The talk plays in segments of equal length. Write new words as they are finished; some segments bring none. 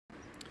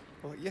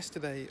Well,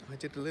 yesterday I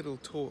did a little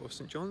tour of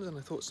St John's and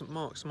I thought St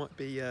Mark's might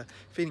be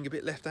feeling a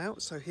bit left out,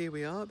 so here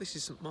we are. This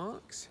is St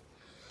Mark's.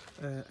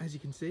 As you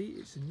can see,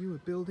 it's a newer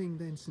building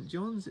than St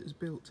John's. It was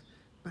built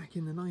back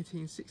in the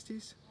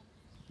 1960s.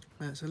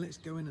 So let's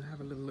go in and have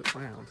a little look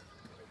round.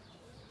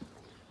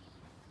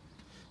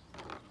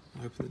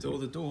 Open the door.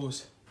 The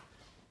doors,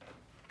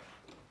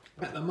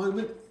 at the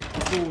moment,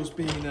 the door's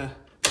being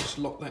just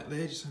lock that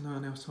there just so no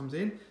one else comes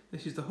in.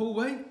 This is the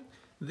hallway.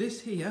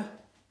 This here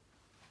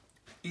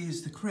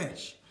is the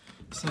creche.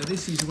 So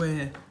this is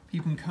where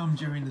people can come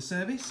during the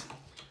service,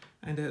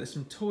 and there's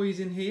some toys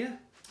in here,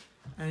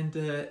 and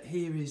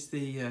here is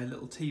the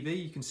little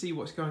TV. You can see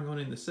what's going on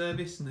in the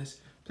service, and there's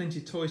plenty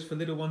of toys for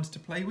little ones to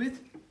play with.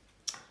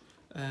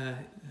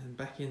 And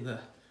back in the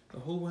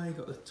hallway,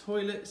 got the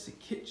toilets, the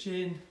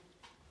kitchen.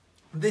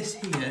 This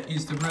here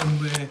is the room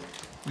where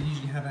we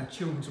usually have our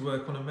children's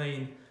work on a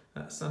main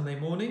Sunday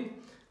morning,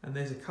 and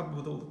there's a cupboard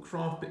with all the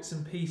craft bits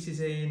and pieces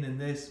in, and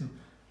there's some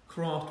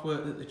craft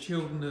work that the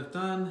children have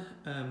done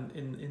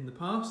in the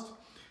past.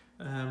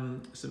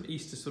 Some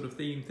Easter sort of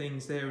theme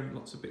things there and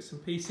lots of bits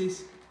and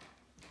pieces.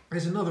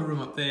 There's another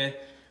room up there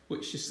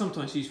which is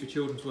sometimes used for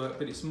children's work,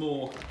 but it's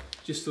more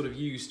just sort of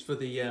used for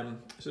the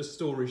sort of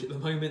storage at the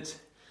moment.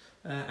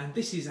 And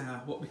this is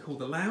what we call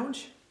the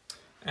lounge,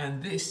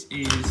 and this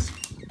is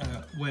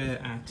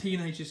where our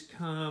teenagers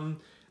come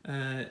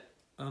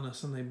on a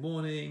Sunday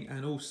morning,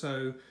 and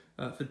also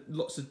for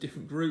lots of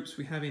different groups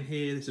we have in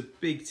here. There's a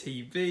big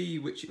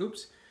TV which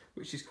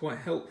is quite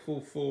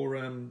helpful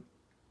for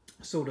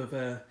sort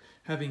of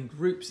having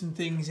groups and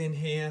things in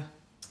here.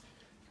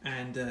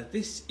 And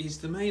this is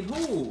the main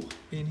hall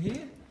in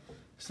here.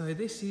 So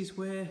this is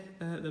where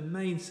the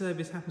main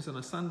service happens on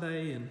a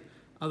Sunday and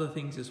other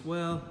things as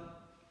well.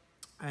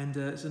 And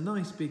it's a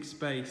nice big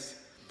space,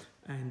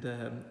 and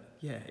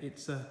yeah,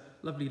 it's a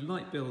lovely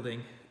light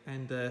building.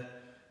 And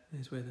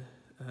there's where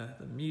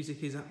the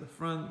music is at the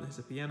front. There's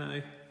a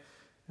piano,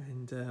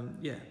 and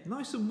yeah,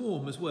 nice and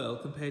warm as well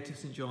compared to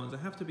St John's. I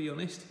have to be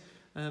honest,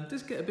 it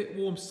does get a bit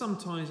warm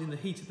sometimes in the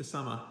heat of the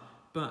summer,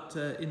 but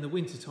in the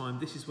winter time,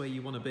 this is where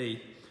you want to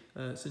be.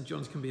 St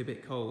John's can be a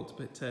bit cold,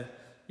 but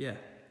yeah.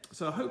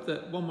 So I hope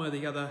that one way or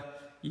the other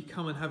you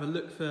come and have a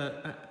look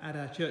at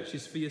our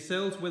churches for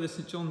yourselves, whether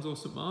St John's or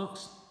St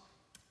Mark's,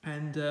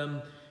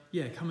 and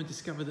yeah, come and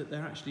discover that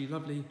they're actually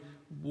lovely,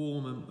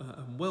 warm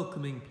and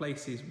welcoming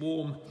places.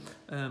 Warm,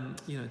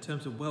 you know, in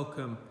terms of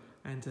welcome,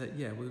 and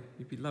yeah,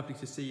 it'd be lovely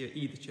to see you at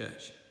either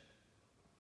church.